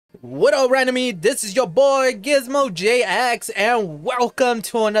What up, randomie? This is your boy Gizmo-GX, and welcome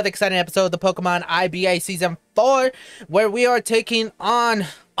to another exciting episode of the Pokemon IBA Season 4, where we are taking on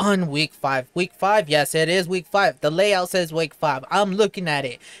Week 5. Week 5? Yes, it is Week 5. The layout says Week 5. I'm looking at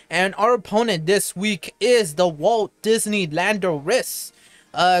it. And our opponent this week is the Walt DisneyLandorus,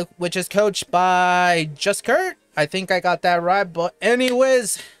 which is coached by JustKurt. I think I got that right, but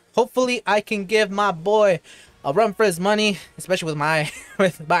anyways, hopefully I can give my boy a run for his money, especially with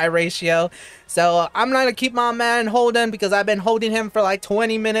my ratio. So I'm not gonna keep my man holding because I've been holding him for like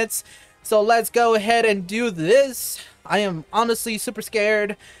 20 minutes. So let's go ahead and do this. I am honestly super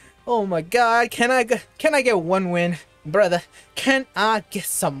scared. Oh my god, can I get one win, brother? Can I get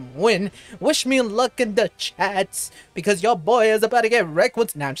some win? Wish me luck in the chats because your boy is about to get wrecked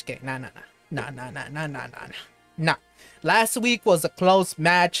with. Nah, I'm just kidding. Nah. Last week was a close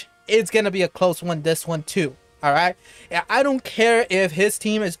match. It's gonna be a close one this one too. Alright, yeah, I don't care if his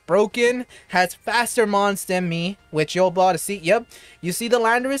team is broken, has faster mons than me, which you'll be able to see. Yep, you see the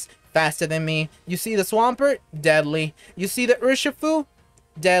Landorus, faster than me. You see the Swampert, deadly. You see the URSHIFU,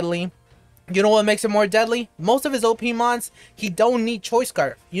 deadly. You know what makes it more deadly? Most of his OP mons, he don't need Choice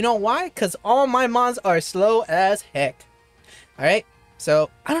Scarf. You know why? Because all my mons are slow as heck. Alright,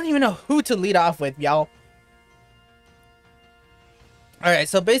 so I don't even know who to lead off with, y'all. Alright,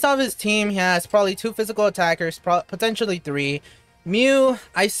 so based off his team, he has probably 2 physical attackers, potentially 3. Mew,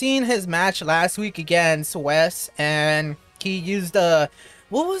 I seen his match last week against Wes, and he used what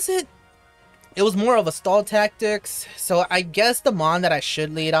was it? It was more of a stall tactics, so I guess the mon that I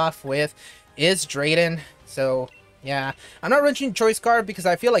should lead off with is Drayden. So, yeah. I'm not running Choice Card because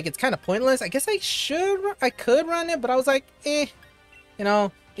I feel like it's kind of pointless. I guess I could run it, but I was like, you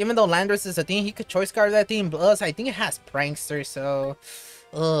know. Even though Landorus is a thing, he could Choice Card that thing. Plus, I think it has Prankster, so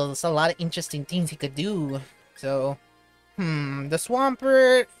there's a lot of interesting things he could do. So, the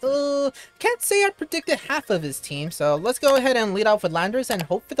Swampert, can't say I predicted half of his team. So let's go ahead and lead off with Landorus and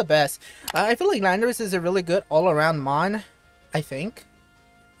hope for the best. I feel like Landorus is a really good all-around mon, I think.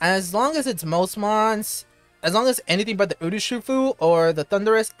 As long as it's most mons, as long as anything but the URSHIFU or the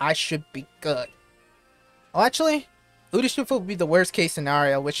Thundurus, I should be good. Oh, actually, URSHIFU would be the worst case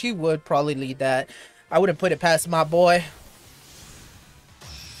scenario, which he would probably lead that. I wouldn't put it past my boy.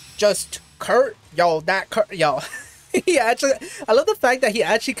 JustKurt, yo, he actually, I love the fact that he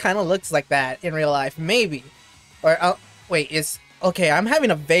actually kind of looks like that in real life, maybe. Or, wait, okay, I'm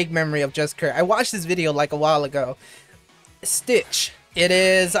having a vague memory of JustKurt. I watched this video like a while ago. Stitch, it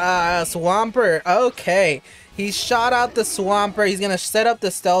is, Swampert, okay. He shot out the Swampert, he's gonna set up the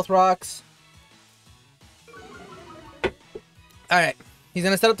Stealth Rocks. Alright, he's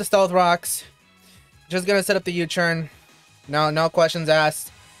gonna set up the Stealth Rocks. Just gonna set up the U-turn. No questions asked.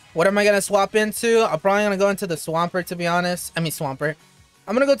 What am I gonna swap into? I'm probably gonna go into the Swampert, to be honest. Swampert.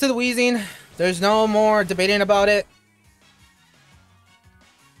 I'm gonna go to the Weezing. There's no more debating about it.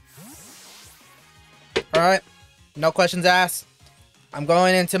 Alright, no questions asked. I'm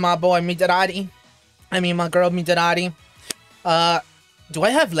going into my boy Midorati. My girl Midorati. Do I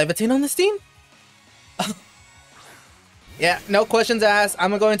have Levitate on this team? Yeah, no questions asked. I'm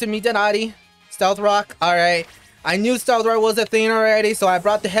gonna go into Midorati. Stealth Rock. Alright. I knew Stealth Rock was a thing already, so I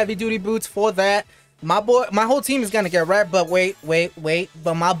brought the heavy duty boots for that. My whole team is gonna get wrecked, but wait.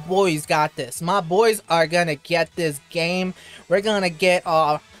 But my boys got this. My boys are gonna get this game. We're gonna get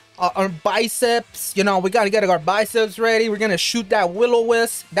our biceps. You know, we gotta get our biceps ready. We're gonna shoot that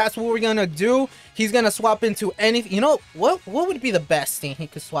Will-O-Wisp. That's what we're gonna do. He's gonna swap into anything. You know, what would be the best thing he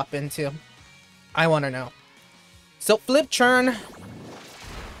could swap into? I wanna know. So, Flip Churn.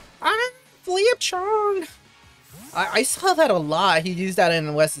 Flip Churn. I saw that a lot. He used that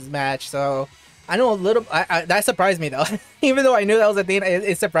in Wes's match, so I know a little. That surprised me though. Even though I knew that was a thing,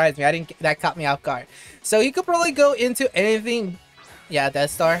 it surprised me. That caught me off guard. So he could probably go into anything. Yeah, Death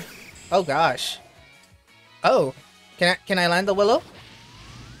Star. Oh gosh. Oh, can I land the Willow?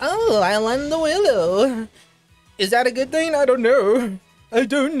 Oh, I land the Willow. Is that a good thing? I don't know.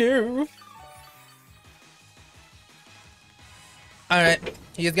 Alright,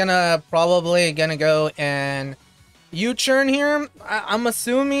 he's probably gonna go and U-turn here, I'm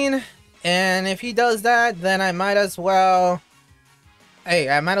assuming. And if he does that, then I might as well... Hey,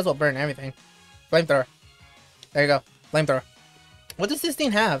 I might as well burn everything. Flamethrower. There you go. Flamethrower. What does this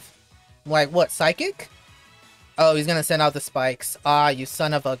thing have? Like, what, Psychic? Oh, he's gonna send out the spikes. Ah, you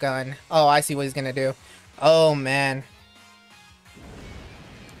son of a gun. Oh, I see what he's gonna do. Oh, man.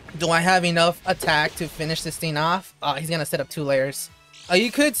 Do I have enough attack to finish this thing off? Oh, he's gonna set up 2 layers. Oh, you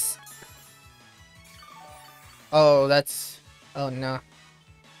could... Oh, that's... Oh, no.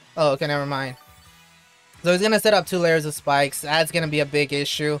 Oh, okay, never mind. So he's gonna set up 2 layers of spikes. That's gonna be a big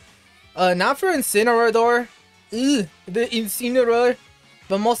issue. Not for Incinerador. The Incinerador.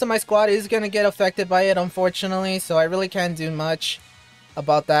 But most of my squad is gonna get affected by it, unfortunately. So I really can't do much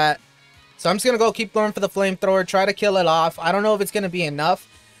about that. So I'm just gonna go keep going for the flamethrower. Try to kill it off. I don't know if it's gonna be enough.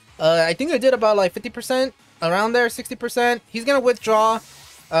 I think I did about like 50%. Around there, 60%. He's gonna withdraw.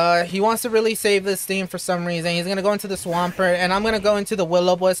 He wants to really save this team for some reason. He's gonna go into the Swampert. And I'm gonna go into the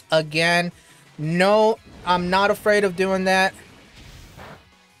Will-O-Wisp again. No, I'm not afraid of doing that.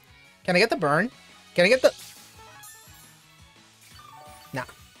 Can I get the burn? Can I get the...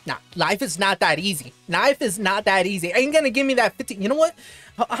 Nah. Life is not that easy. Life is not that easy. Ain't gonna give me that 50... You know what?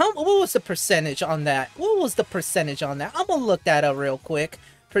 What was the percentage on that? What was the percentage on that? I'm gonna look that up real quick.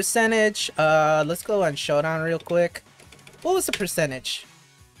 Percentage. Let's go on Showdown real quick. What was the percentage?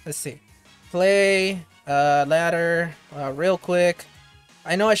 Let's see. Play. Ladder. Real quick.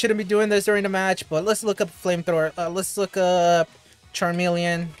 I know I shouldn't be doing this during the match, but let's look up Flamethrower. Let's look up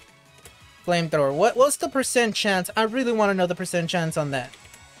Charmeleon. Flamethrower. What's the percent chance? I really want to know the percent chance on that.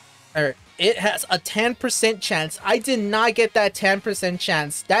 Alright. It has a 10% chance. I did not get that 10%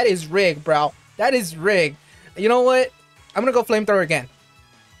 chance. That is rigged, bro. That is rigged. You know what? I'm gonna go Flamethrower again.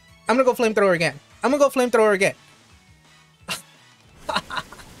 I'm gonna go Flamethrower again. I'm gonna go Flamethrower again.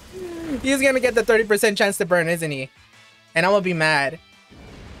 He's gonna get the 30% chance to burn, isn't he? And I'm gonna be mad.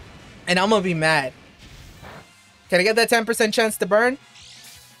 And I'm gonna be mad. Can I get that 10% chance to burn?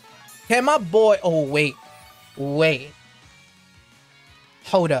 Can my boy... Oh, wait. Wait.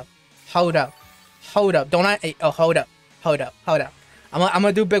 Hold up. Hold up. Hold up. Don't I... Oh, hold up. Hold up. Hold up. I'm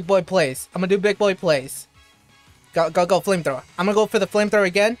gonna do big boy plays. I'm gonna do big boy plays. Go, Flamethrower. I'm gonna go for the Flamethrower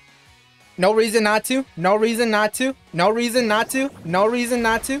again. No reason not to. No reason not to. No reason not to. No reason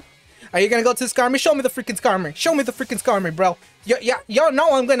not to. Are you gonna go to the Skarmory? Show me the freaking Skarmory. Show me the freaking Skarmory, bro. Y'all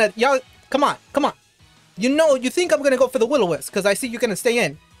know I'm gonna... Y'all... Come on. Come on. You know, you think I'm gonna go for the Will-O-Wisp, because I see you're gonna stay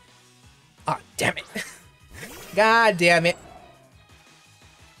in. Ah, oh, damn it. God damn it.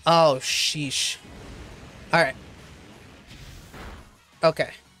 Oh, sheesh. Alright.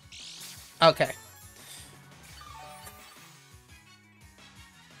 Okay. Okay.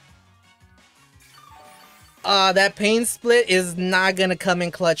 That pain split is not gonna come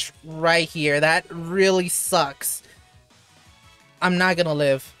in clutch right here. That really sucks. I'm not gonna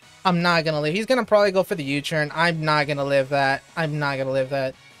live. I'm not gonna live. He's gonna probably go for the U-turn. I'm not gonna live that. I'm not gonna live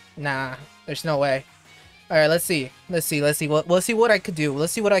that. Nah, there's no way. Alright, let's see. Let's see. Let's see what I could do.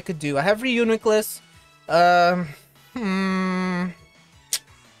 Let's see what I could do. I have Reuniclus.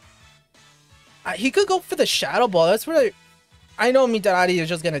 He could go for the Shadow Ball. That's really... I know Midorati is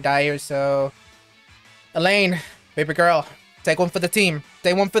just gonna die here, so... Elaine, baby girl, take one for the team.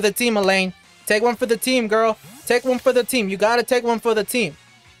 Take one for the team, Elaine. Take one for the team, girl. Take one for the team. You gotta take one for the team.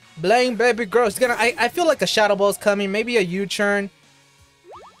 Blaine, baby girl. It's gonna... I feel like a Shadow Ball is coming. Maybe a U-turn.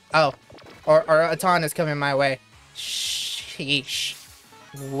 Oh. Or a Taunt is coming my way. Sheesh.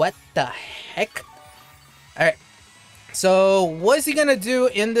 What the heck? Alright. So, what is he gonna do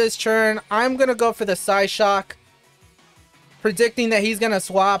in this turn? I'm gonna go for the Psyshock. Predicting that he's gonna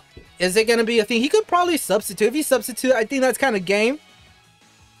swap. Is it gonna be a thing? He could probably substitute. If he substitute, I think that's kind of game.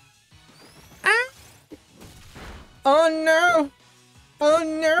 Ah! Oh no! Oh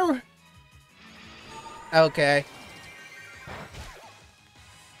no! Okay.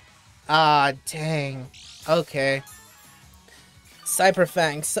 Ah, dang. Okay.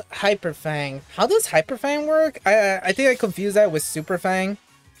 Cyberfang. Hyperfang. How does Hyperfang work? I think I confused that with Superfang.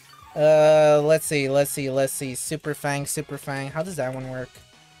 Let's see. Superfang. How does that one work?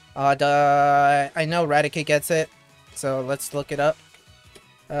 I know Raticate gets it. So let's look it up.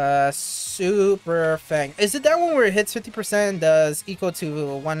 Superfang. Is it that one where it hits 50% and does equal to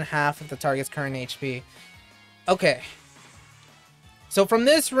 1/2 of the target's current HP? Okay. So from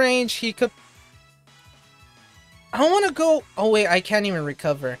this range, he could... I want to go... Oh wait, I can't even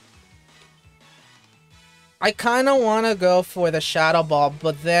recover. I kind of want to go for the Shadow Ball,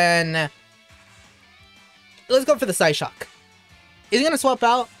 but then... Let's go for the Psyshock. Is he going to swap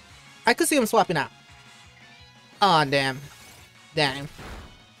out? I could see him swapping out. Aw, damn. Damn.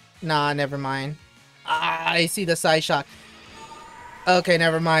 Nah, never mind. I see the Psyshock. Okay,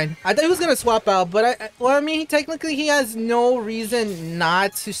 never mind. I thought he was gonna swap out, but well, I mean, technically he has no reason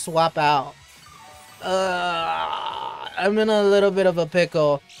not to swap out. I'm in a little bit of a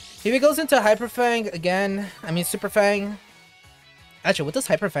pickle. If he goes into Hyperfang again, I mean Superfang. Actually, what does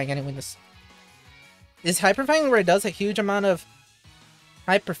Hyperfang anyway? Is Hyperfang where it does a huge amount of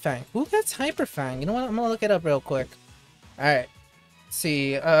Hyperfang? Who gets Hyperfang? You know what? I'm gonna look it up real quick. Alright.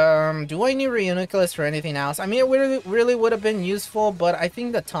 See, do I need Reuniclus for anything else? I mean, it really would have been useful, but I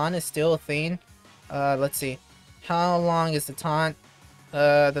think the Taunt is still a thing. Let's see. How long is the taunt?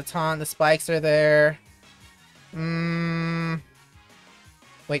 The spikes are there.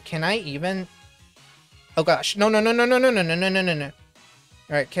 Wait, can I even? Oh gosh, no. Alright,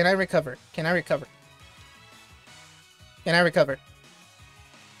 can I recover? Can I recover? Can I recover?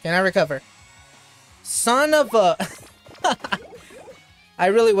 Can I recover? Son of a... I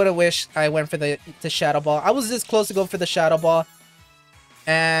really would have wished I went for the Shadow Ball. I was this close to go for the Shadow Ball.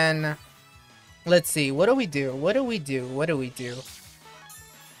 And... let's see, what do we do? What do we do? What do we do?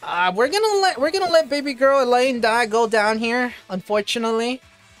 We're gonna let baby girl Elaine die go down here, unfortunately.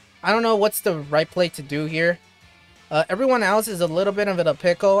 I don't know what's the right play to do here. Everyone else is a little bit of a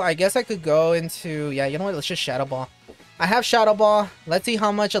pickle. I guess I could go into... yeah, you know what? Let's just Shadow Ball. I have Shadow Ball. Let's see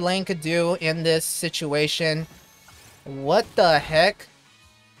how much Elaine could do in this situation. What the heck?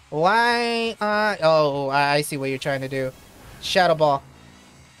 Why? Oh, I see what you're trying to do. Shadow Ball.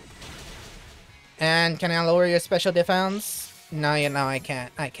 And can I lower your special defense? No, I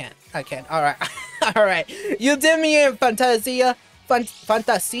can't. I can't. Alright. Alright. You did me in, Fantasia.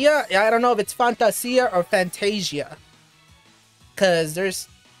 Fantasia? I don't know if it's Fantasia or Fantasia. Because there's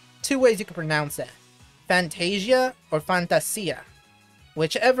two ways you can pronounce that. Fantasia or Fantasia.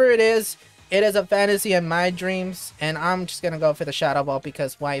 Whichever it is a fantasy in my dreams. And I'm just going to go for the Shadow Ball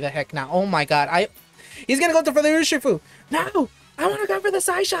because why the heck not? Oh my god. He's going to go for the URSHIFU. No! I want to go for the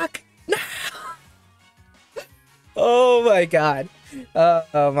Psyshock. No! Oh my god.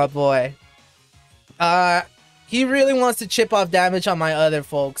 Oh my boy. He really wants to chip off damage on my other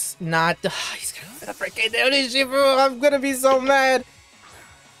folks. Not... he's gonna freaking do URSHIFU. I'm gonna be so mad.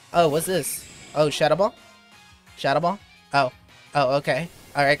 Oh, what's this? Oh, Shadow Ball? Shadow Ball? Oh. Oh, okay.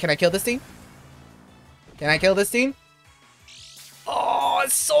 Alright, can I kill this team? Can I kill this team? Oh,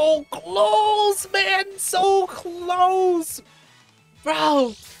 it's so close, man. So close.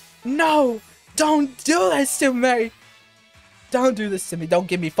 Bro. No. Don't do this to me. Don't do this to me. Don't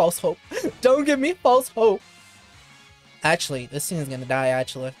give me false hope. Don't give me false hope. Actually, this team's gonna die,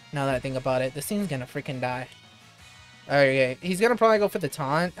 actually. Now that I think about it, this team's gonna freaking die. Alright, he's gonna probably go for the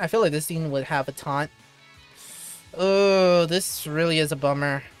taunt. I feel like this team would have a taunt. Oh, this really is a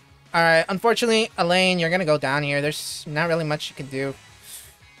bummer. Alright, unfortunately, Elaine, you're gonna go down here. There's not really much you can do.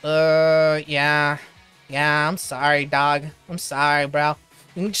 Yeah. Yeah, I'm sorry, dog. I'm sorry, bro.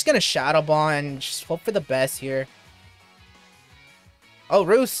 I'm just gonna Shadow Ball and just hope for the best here. Oh,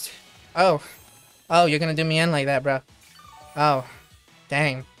 Roost. Oh. Oh, you're gonna do me in like that, bro. Oh.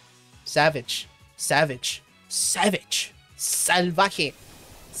 Dang. Savage. Savage. Savage. Salvaje.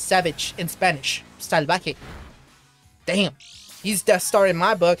 Savage in Spanish. Salvaje. Damn. He's Death Star in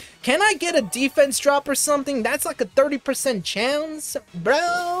my book. Can I get a defense drop or something? That's like a 30% chance,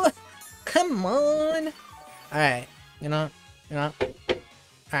 bro. Come on. Alright. You know.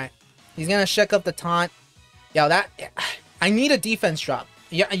 Alright. He's gonna check up the taunt. Yo, I need a defense drop.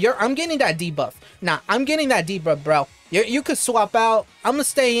 Yeah, I'm getting that debuff. Nah, I'm getting that debuff, bro. You could swap out. I'm gonna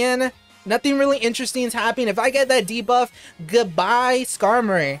stay in. Nothing really interesting is happening. If I get that debuff, goodbye,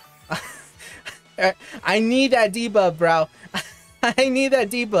 Skarmory. I need that debuff, bro. I need that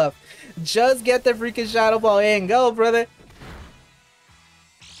debuff. Just get the freaking Shadow Ball in. Go, brother.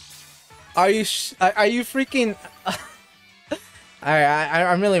 Are you freaking... Alright,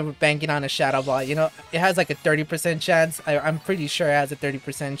 I'm really banking on a Shadow Ball. You know, it has like a 30% chance. I'm pretty sure it has a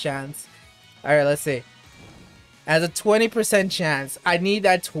 30% chance. Alright, let's see. It has a 20% chance. I need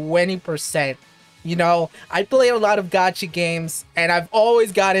that 20%. You know, I play a lot of gacha games, and I've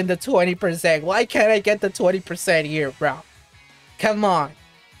always gotten the 20%. Why can't I get the 20% here, bro? Come on.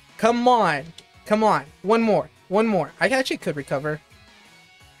 Come on. Come on. One more. One more. I actually could recover.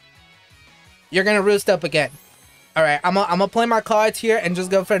 You're gonna roost up again. Alright, I'm gonna play my cards here and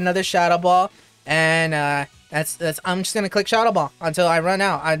just go for another Shadow Ball. And I'm just gonna click Shadow Ball until I run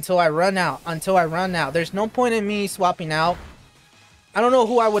out. Until I run out. There's no point in me swapping out. I don't know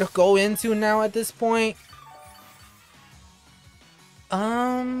who I would go into now at this point.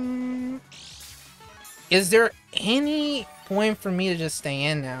 Is there any point for me to just stay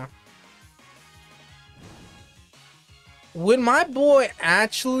in now? Would my boy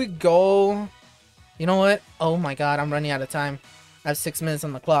actually go... You know what? Oh my god, I'm running out of time. I have 6 minutes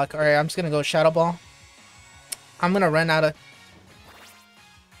on the clock. Alright, I'm just gonna go Shadow Ball. I'm gonna run out of...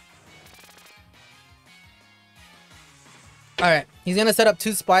 Alright, he's gonna set up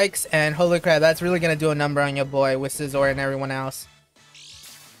 2 spikes, and holy crap, that's really gonna do a number on your boy with Scizor and everyone else.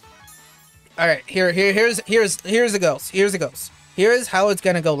 Alright, here's the goes. Here's the goes. Here's how it's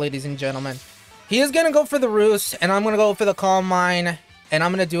gonna go, ladies and gentlemen. He is gonna go for the Roost, and I'm gonna go for the Calm Mind, and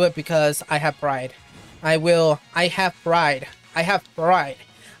I'm gonna do it because I have pride. I have pride. I have pride.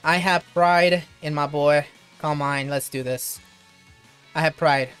 I have pride in my boy. Come on, let's do this. I have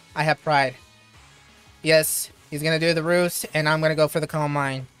pride. I have pride. Yes, he's gonna do the roost, and I'm gonna go for the Calm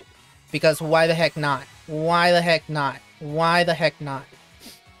Mind. Because why the heck not? Why the heck not? Why the heck not?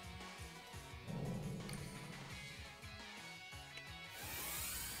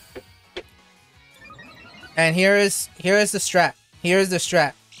 And here is the strat. Here's the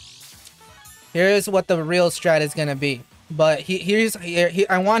strat. Here's what the real strat is gonna be. But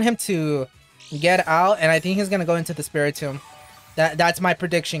I want him to get out, and I think he's gonna go into the Spiritomb. That's my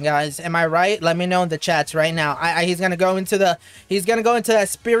prediction, guys. Am I right? Let me know in the chats right now. He's gonna go into that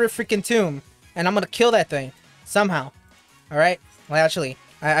spirit freaking tomb, and I'm gonna kill that thing somehow. All right. Well, actually,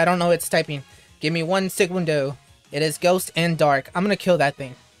 I don't know its typing. Give me 1 segundo. It is Ghost and Dark. I'm gonna kill that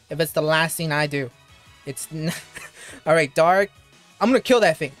thing if it's the last thing I do. It's all right. Dark. I'm gonna kill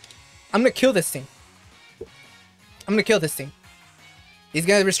that thing. I'm gonna kill this thing. I'm gonna kill this thing. He's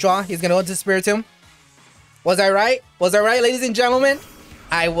gonna withdraw. He's gonna go into the Spiritomb. Was I right? Was I right, ladies and gentlemen?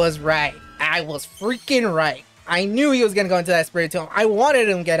 I was right. I was freaking right. I knew he was gonna go into that Spiritomb. I wanted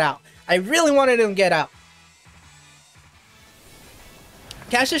him to get out. I really wanted him to get out.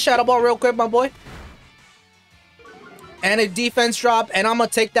 Catch the Shadow Ball real quick, my boy. And a defense drop, and I'm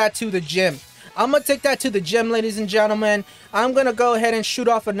gonna take that to the gym. I'm gonna take that to the gym, ladies and gentlemen. I'm gonna go ahead and shoot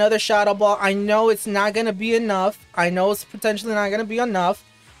off another Shadow Ball. I know it's not gonna be enough. I know it's potentially not gonna be enough,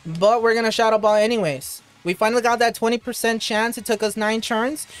 but we're gonna Shadow Ball anyways. We finally got that 20% chance. It took us 9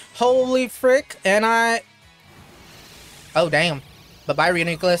 turns. Holy frick. And oh, damn. Bye-bye,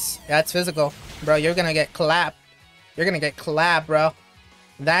 Reuniclus. That's physical. Bro, you're gonna get clapped. You're gonna get clapped, bro.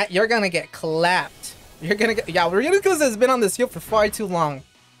 You're gonna get clapped. You're gonna get... Yeah, Reuniclus has been on this field for far too long.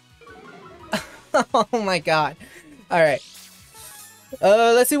 Oh, my God. Alright.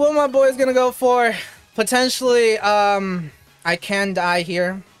 Let's see what my boy is gonna go for. Potentially, I can die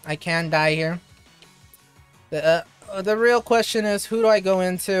here. I can die here. The real question is, who do I go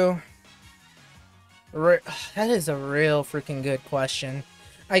into? That is a real freaking good question.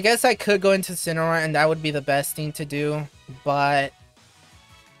 I guess I could go into Cineroar, and that would be the best thing to do, but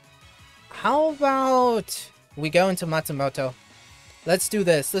how about we go into Matsumoto? Let's do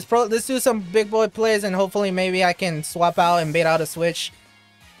this. Let's do some big boy plays, and hopefully maybe I can swap out and bait out a switch.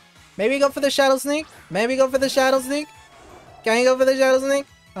 Maybe go for the Shadow Sneak? Maybe go for the Shadow Sneak? Can you go for the Shadow Sneak?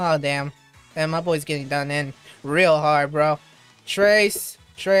 Oh, damn. And my boy's getting done in real hard, bro. Trace,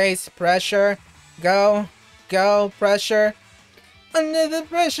 pressure. Go, pressure. Under the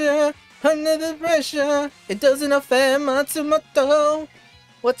pressure. It doesn't affect Matsumoto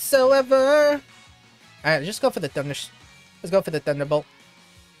whatsoever. Alright, just go for the Thunder. Let's go for the Thunderbolt.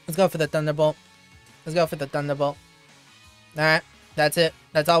 Let's go for the Thunderbolt. Let's go for the Thunderbolt. Alright, that's it.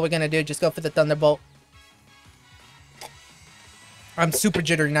 That's all we're gonna do. Just go for the Thunderbolt. I'm super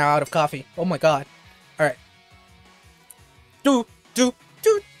jittery now out of coffee. Oh my god. Alright. Oh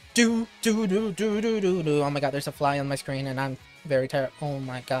my god, there's a fly on my screen and I'm very tired. Oh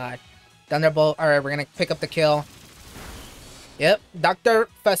my god. Thunderbolt. Alright, we're gonna pick up the kill. Yep. Dr.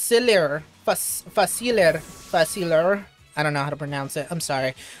 Facilier. Facilier. I don't know how to pronounce it. I'm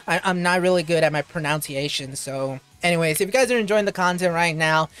sorry. I'm not really good at my pronunciation, so... Anyways, if you guys are enjoying the content right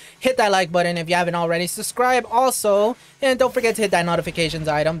now, hit that like button if you haven't already. Subscribe also, and don't forget to hit that notifications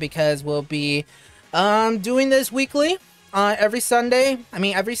item because we'll be doing this weekly every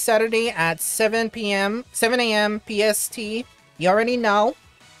Saturday at 7 a.m. PST. You already know.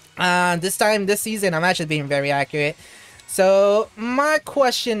 This season, I'm actually being very accurate. So, my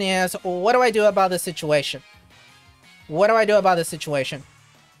question is, what do I do about this situation? What do I do about this situation?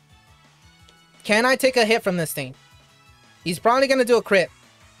 Can I take a hit from this thing? He's probably going to do a crit.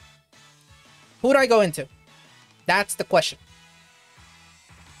 Who do I go into? That's the question.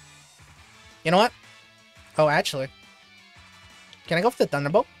 You know what? Oh, actually. Can I go for the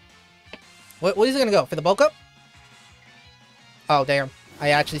Thunderbolt? What is he going to go? For the bulk up? Oh, damn. I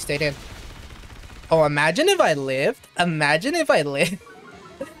actually stayed in. Oh, imagine if I lived. Imagine if I lived.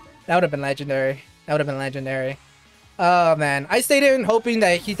 That would have been legendary. That would have been legendary. Oh, man. I stayed in hoping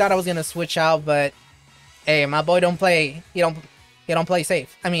that he thought I was going to switch out, but... Hey, my boy don't play. He don't play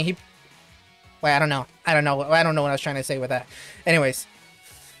safe. I mean, Wait, I don't know. I don't know what I was trying to say with that. Anyways,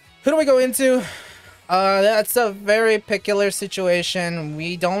 who do we go into? That's a very peculiar situation.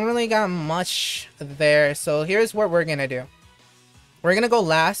 We don't really got much there. So here's what we're gonna do. We're gonna go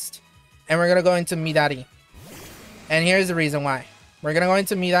last, and we're gonna go into Midari. And here's the reason why. We're gonna go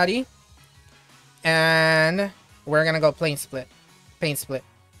into Midari, and we're gonna go Pain Split, bro.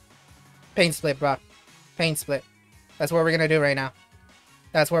 Pain Split. That's what we're gonna do right now.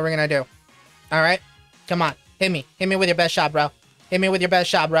 That's what we're gonna do. Alright? Come on. Hit me. Hit me with your best shot, bro. Hit me with your best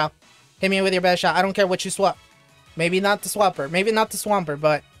shot, bro. Hit me with your best shot. I don't care what you swap. Maybe not the swapper. Maybe not the swamper,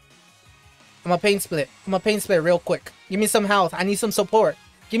 but I'm gonna pain split. I'm gonna pain split real quick. Give me some health. I need some support.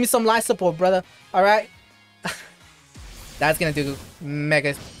 Give me some life support, brother. Alright? That's gonna do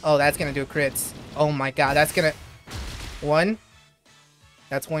mega... Oh, that's gonna do crits. Oh my god, that's gonna... 1.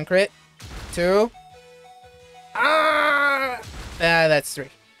 That's 1 crit. 2. That's 3.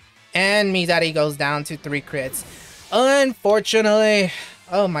 And Mizari goes down to 3 crits. Unfortunately.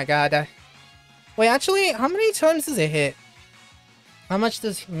 Oh my god. Wait, actually, how many times does it hit? How much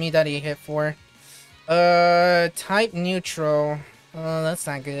does Midari hit for? Type neutral. Oh, that's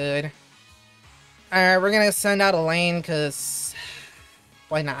not good. Alright, we're gonna send out a lane, because...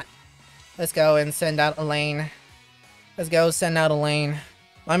 Why not? Let's go and send out a lane. Let's go send out a lane.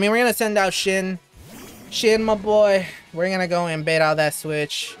 I mean, we're gonna send out Shin. Shin, my boy. We're gonna go and bait out that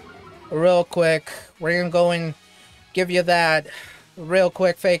switch real quick. We're gonna go and give you that real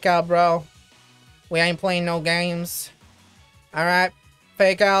quick fake out, bro. We ain't playing no games. Alright,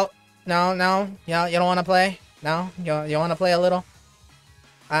 fake out. No, no. You don't want to play? No? You want to play a little?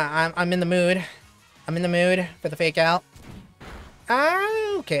 I'm in the mood. I'm in the mood for the fake out.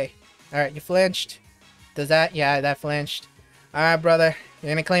 Okay. Alright, you flinched. Does that? Yeah, that flinched. Alright, brother.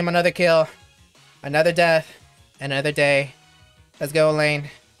 You're gonna claim another kill. Another death. Another day. Let's go, Elaine.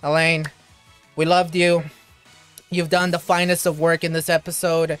 Elaine, we loved you. You've done the finest of work in this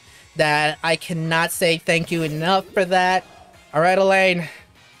episode that I cannot say thank you enough for that. Alright, Elaine.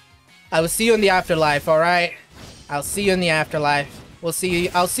 I will see you in the afterlife, alright? I'll see you in the afterlife. We'll see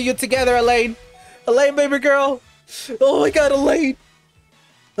you. I'll see you together, Elaine. Elaine, baby girl. Oh my god, Elaine.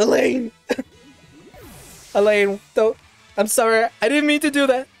 Elaine. Elaine, don't. I'm sorry. I didn't mean to do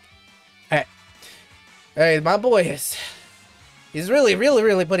that. Alright. Alright, my boy is... He's really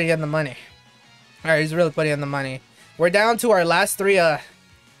putting in the money. Alright, he's really putting in the money. We're down to our last 3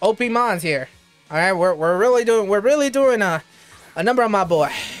 OP mons here. Alright, we're really doing a number on my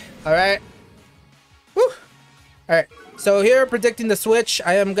boy. Alright. Woo! Alright. So here, predicting the switch,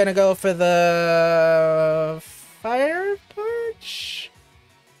 I am gonna go for the Fire Punch.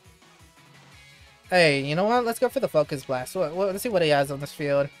 Hey, you know what? Let's go for the Focus Blast. Let's see what he has on this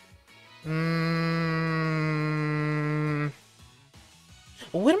field.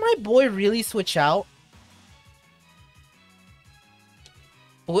 Would my boy really switch out?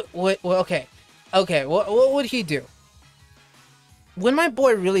 Okay. Okay, what would he do? Would my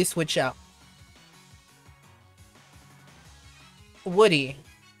boy really switch out? Would he?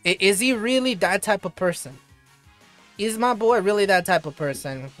 Is he really that type of person? Is my boy really that type of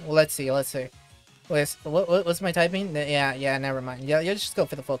person? Well, let's see. What's my typing? Yeah, never mind. Yeah, just go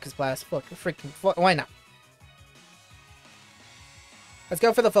for the Focus Blast. Why not? Let's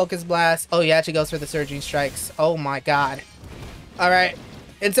go for the Focus Blast. Oh, he actually goes for the Surging Strikes. Oh my god. Alright.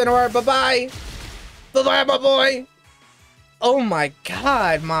 Incineroar, bye-bye! Bye-bye, my boy! Oh my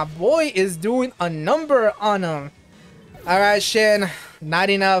god, my boy is doing a number on him. Alright, Shin. Not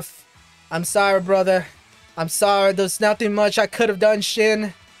enough. I'm sorry, brother. I'm sorry. There's nothing much I could have done,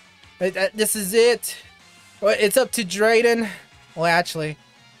 Shin. This is it. It's up to Drayden. Well, actually,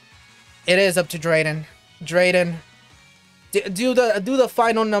 it is up to Drayden. Drayden, do the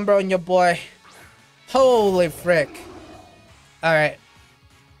final number on your boy. Holy frick. Alright.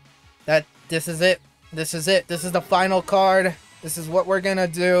 This is it. This is it. This is the final card. This is what we're gonna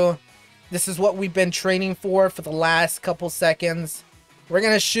do. This is what we've been training for the last couple seconds. We're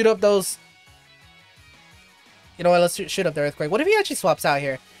gonna shoot up those... You know what? Let's shoot up the Earthquake. What if he actually swaps out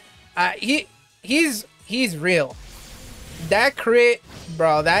here? He's real. That crit,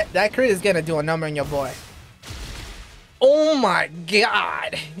 bro, that crit is gonna do a number on your boy. Oh my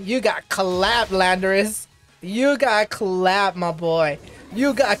god. You got clapped, Landorus. You got clapped, my boy.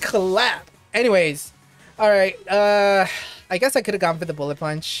 You got clapped. Anyways, alright, I guess I could have gone for the Bullet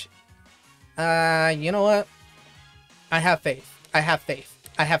Punch. You know what? I have faith. I have faith.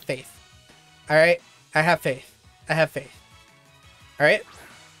 I have faith. Alright? I have faith. I have faith. Alright?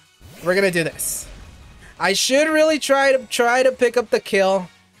 We're gonna do this. I should really try to pick up the kill,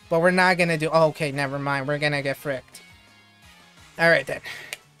 but we're not gonna do... Oh, okay, never mind. We're gonna get fricked. Alright then.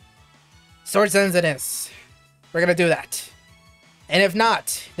 Swords Ends it is. We're gonna do that. And if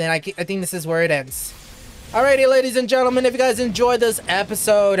not, then I think this is where it ends. Alrighty, ladies and gentlemen, if you guys enjoyed this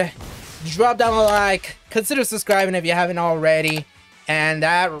episode, drop down a like, consider subscribing if you haven't already, and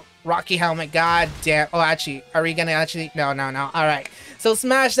that Rocky helmet, god damn. Oh, actually, are we gonna actually... No. Alright, so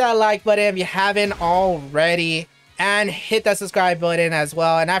smash that like button if you haven't already, and hit that subscribe button as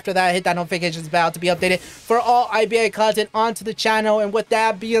well, and after that, hit that notifications bell to be updated for all IBA content onto the channel. And with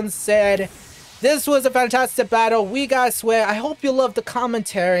that being said, This was a fantastic battle. We got sweat. I hope you loved the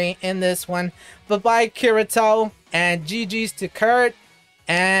commentary in this one. Bye-bye, Kirito, and GG's to Kurt.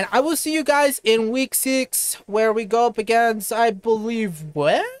 And I will see you guys in week 6, where we go up against, I believe,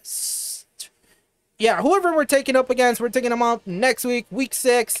 West? Yeah, whoever we're taking up against, we're taking them out next week, week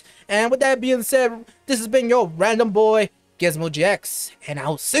 6. And with that being said, this has been your random boy, Gizmo-GX. And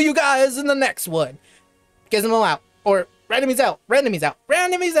I'll see you guys in the next one. Gizmo out. Or randomies out. Randomies out.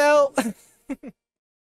 Randomies out.